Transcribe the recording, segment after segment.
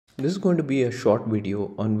This is going to be a short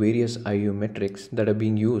video on various IoU metrics that are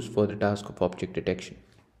being used for the task of object detection.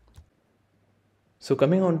 So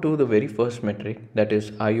coming on to the very first metric, that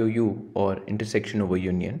is IoU, or intersection over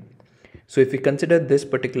union. So if we consider this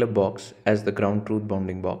particular box as the ground truth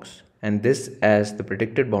bounding box and this as the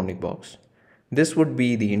predicted bounding box, this would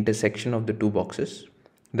be the intersection of the two boxes,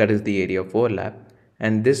 that is the area of overlap,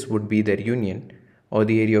 and this would be their union or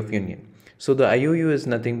the area of union. So the IoU is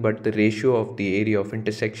nothing but the ratio of the area of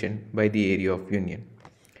intersection by the area of union.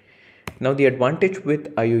 Now the advantage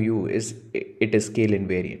with IoU is it is scale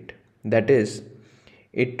invariant. That is,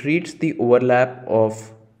 it treats the overlap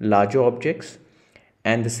of larger objects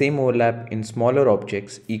and the same overlap in smaller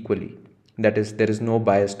objects equally. That is, there is no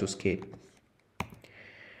bias to scale.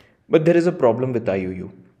 But there is a problem with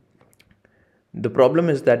IoU. The problem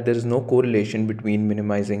is that there is no correlation between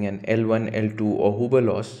minimizing an L1, L2 or Huber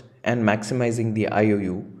loss and maximizing the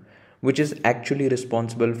IoU, which is actually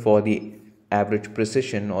responsible for the average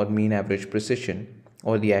precision or mean average precision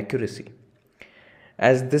or the accuracy,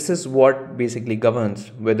 as this is what basically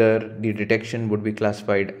governs whether the detection would be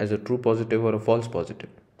classified as a true positive or a false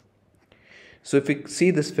positive. So if we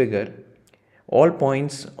see this figure, all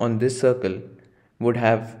points on this circle would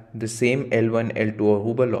have the same L1, L2 or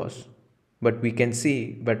Huber loss, but we can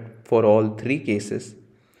see that for all three cases,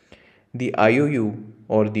 the IoU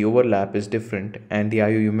or the overlap is different and the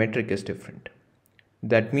IoU metric is different.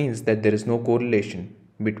 That means that there is no correlation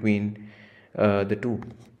between the two.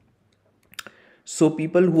 So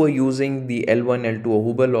people who are using the L1, L2 or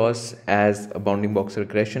Huber loss as a bounding box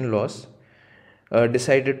regression loss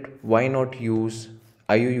decided why not use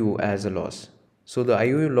IoU as a loss. So the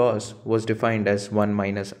IoU loss was defined as 1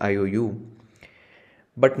 minus IoU.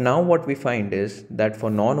 But now what we find is that for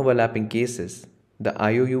non-overlapping cases, the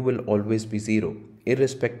IoU will always be 0,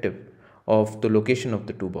 irrespective of the location of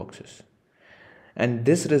the two boxes. And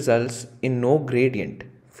this results in no gradient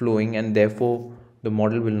flowing, and therefore the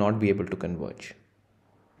model will not be able to converge.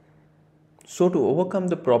 So to overcome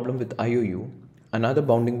the problem with IoU, another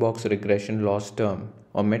bounding box regression loss term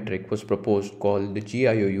or metric was proposed called the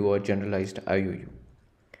GIoU or Generalized IoU.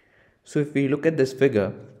 So if we look at this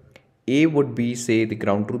figure, A would be, say, the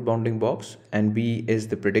ground truth bounding box and B is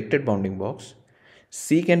the predicted bounding box.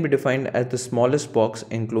 C can be defined as the smallest box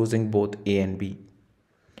enclosing both A and B.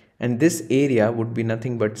 And this area would be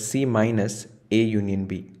nothing but C minus A union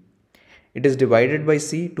B. It is divided by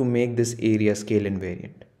C to make this area scale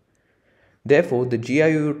invariant. Therefore, the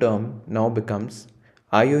GIoU term now becomes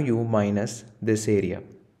IoU minus this area.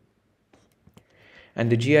 And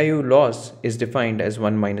the GIoU loss is defined as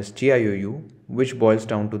 1 minus GIoU, which boils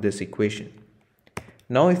down to this equation.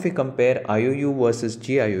 Now if we compare IoU versus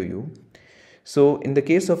GIoU, so in the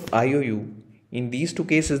case of IoU, in these two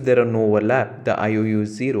cases there are no overlap, the IoU is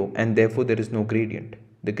 0 and therefore there is no gradient.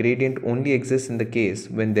 The gradient only exists in the case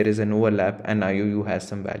when there is an overlap and IoU has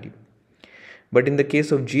some value. But in the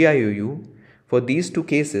case of GIoU, for these two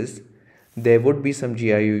cases, there would be some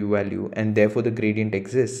GIoU value and therefore the gradient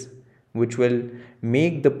exists, which will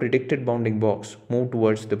make the predicted bounding box move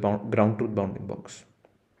towards the ground truth bounding box.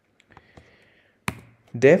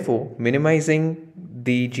 Therefore, minimizing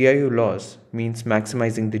the GIoU loss means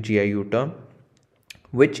maximizing the GIoU term,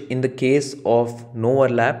 which in the case of no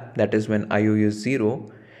overlap, that is when IoU is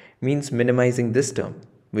 0, means minimizing this term,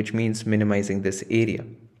 which means minimizing this area.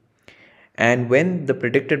 And when the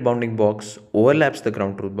predicted bounding box overlaps the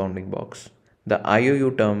ground truth bounding box, the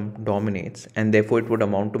IoU term dominates and therefore it would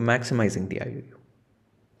amount to maximizing the IoU.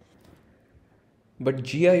 But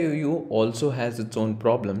GIoU also has its own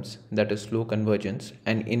problems, that is slow convergence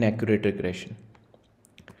and inaccurate regression.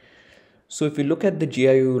 So if we look at the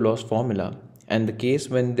GIoU loss formula and the case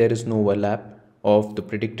when there is no overlap of the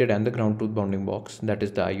predicted and the ground truth bounding box, that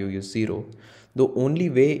is the IoU is 0, the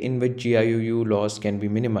only way in which GIoU loss can be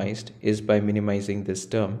minimized is by minimizing this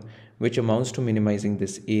term, which amounts to minimizing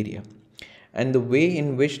this area. And the way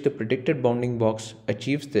in which the predicted bounding box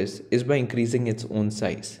achieves this is by increasing its own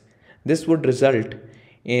size. This would result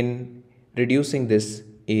in reducing this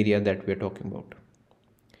area that we are talking about.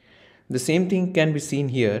 The same thing can be seen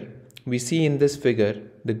here. We see in this figure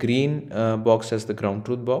the green box as the ground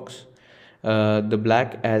truth box, the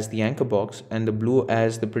black as the anchor box, and the blue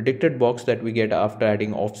as the predicted box that we get after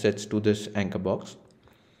adding offsets to this anchor box.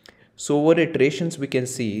 So over iterations we can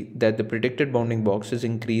see that the predicted bounding box is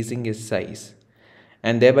increasing its size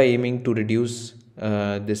and thereby aiming to reduce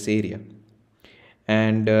this area.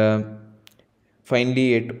 And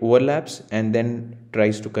finally it overlaps and then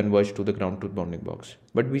tries to converge to the ground truth bounding box.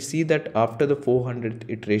 But we see that after the 400th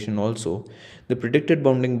iteration also, the predicted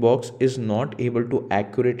bounding box is not able to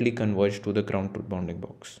accurately converge to the ground truth bounding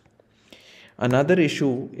box. Another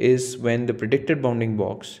issue is when the predicted bounding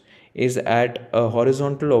box is at a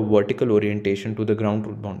horizontal or vertical orientation to the ground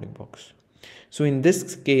truth bounding box. So in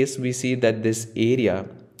this case, we see that this area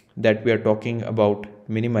that we are talking about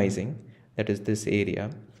minimizing, that is this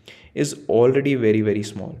area, is already very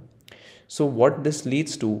small. So what this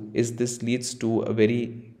leads to is a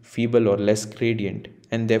very feeble or less gradient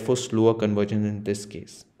and therefore slower convergence in this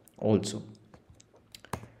case also.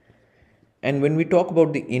 And when we talk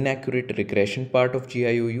about the inaccurate regression part of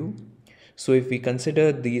GIoU, so if we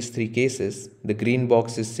consider these three cases, the green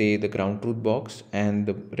box is say the ground truth box and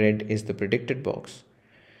the red is the predicted box.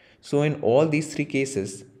 So in all these three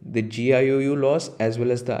cases, the GIoU loss as well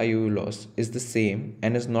as the IoU loss is the same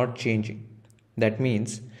and is not changing. That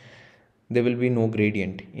means there will be no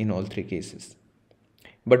gradient in all three cases.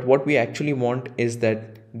 But what we actually want is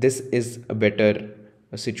that this is a better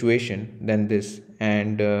situation than this,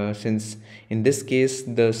 and since in this case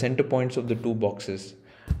the center points of the two boxes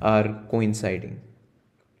are coinciding.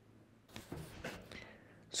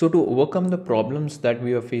 So to overcome the problems that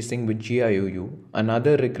we are facing with GIoU,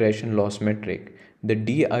 another regression loss metric, the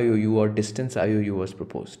DIoU or distance IoU, was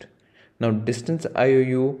proposed. Now distance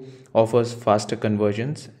IoU offers faster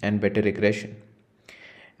convergence and better regression,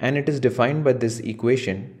 and it is defined by this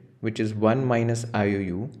equation, which is 1 minus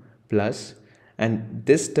IoU plus, and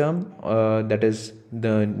this term that is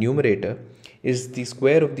the numerator is the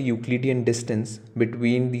square of the Euclidean distance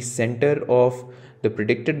between the center of the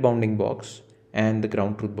predicted bounding box and the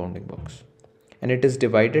ground truth bounding box, and it is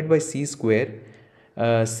divided by c square.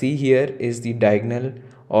 C here is the diagonal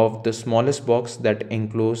of the smallest box that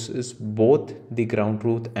encloses both the ground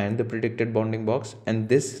truth and the predicted bounding box, and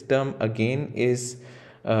this term again is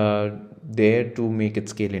there to make it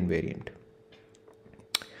scale invariant.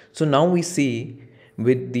 So now we see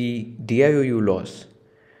with the DIoU loss,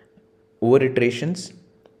 over iterations,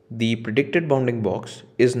 the predicted bounding box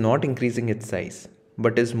is not increasing its size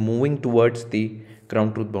but is moving towards the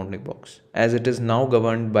ground truth bounding box, as it is now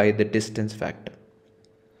governed by the distance factor.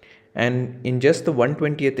 And in just the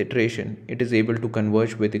 1/20th iteration, it is able to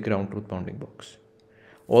converge with the ground truth bounding box.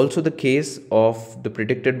 Also, the case of the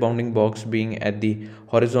predicted bounding box being at the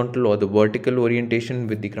horizontal or the vertical orientation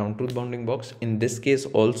with the ground truth bounding box, in this case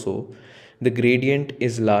also the gradient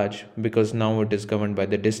is large because now it is governed by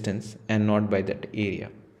the distance and not by that area.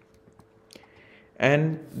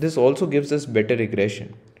 And this also gives us better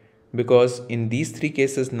regression because in these three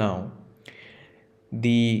cases now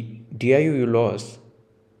the DIoU loss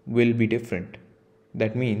will be different.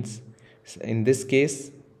 That means in this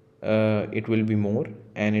case it will be more,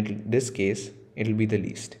 and in this case it will be the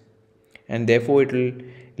least, and therefore it will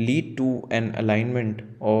lead to an alignment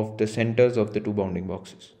of the centers of the two bounding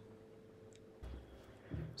boxes.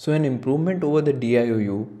 So an improvement over the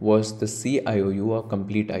DIoU was the CIoU or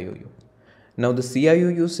complete IoU. Now the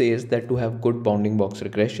CIoU says that to have good bounding box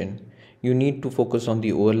regression, you need to focus on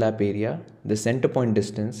the overlap area, the center point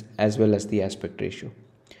distance, as well as the aspect ratio.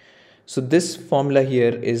 So this formula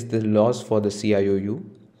here is the loss for the CIoU,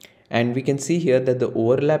 and we can see here that the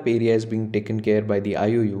overlap area is being taken care by the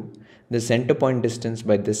IoU, the center point distance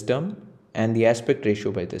by this term, and the aspect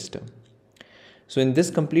ratio by this term. So in this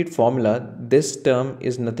complete formula, this term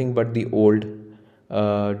is nothing but the old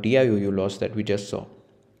DIoU loss that we just saw,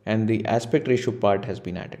 and the aspect ratio part has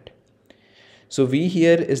been added. So V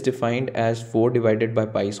here is defined as 4 divided by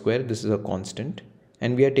pi square. This is a constant,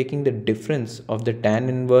 and we are taking the difference of the tan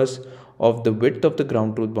inverse of the width of the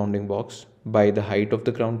ground truth bounding box by the height of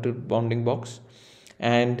the ground truth bounding box,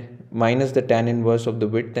 and minus the tan inverse of the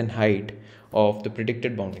width and height of the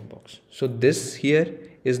predicted bounding box. So this here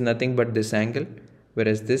is nothing but this angle,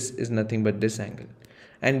 whereas this is nothing but this angle,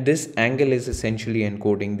 and this angle is essentially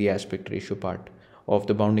encoding the aspect ratio part of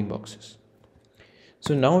the bounding boxes.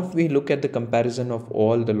 So now if we look at the comparison of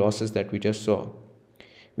all the losses that we just saw,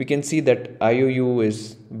 we can see that IoU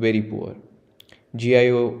is very poor,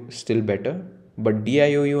 GIO still better, but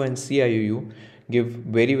DIoU and CIoU give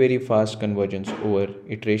very fast convergence over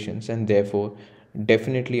iterations, and therefore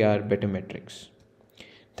definitely are better metrics.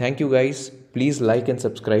 Thank you guys. Please like and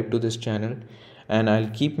subscribe to this channel, and I'll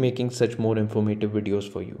keep making such more informative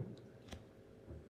videos for you.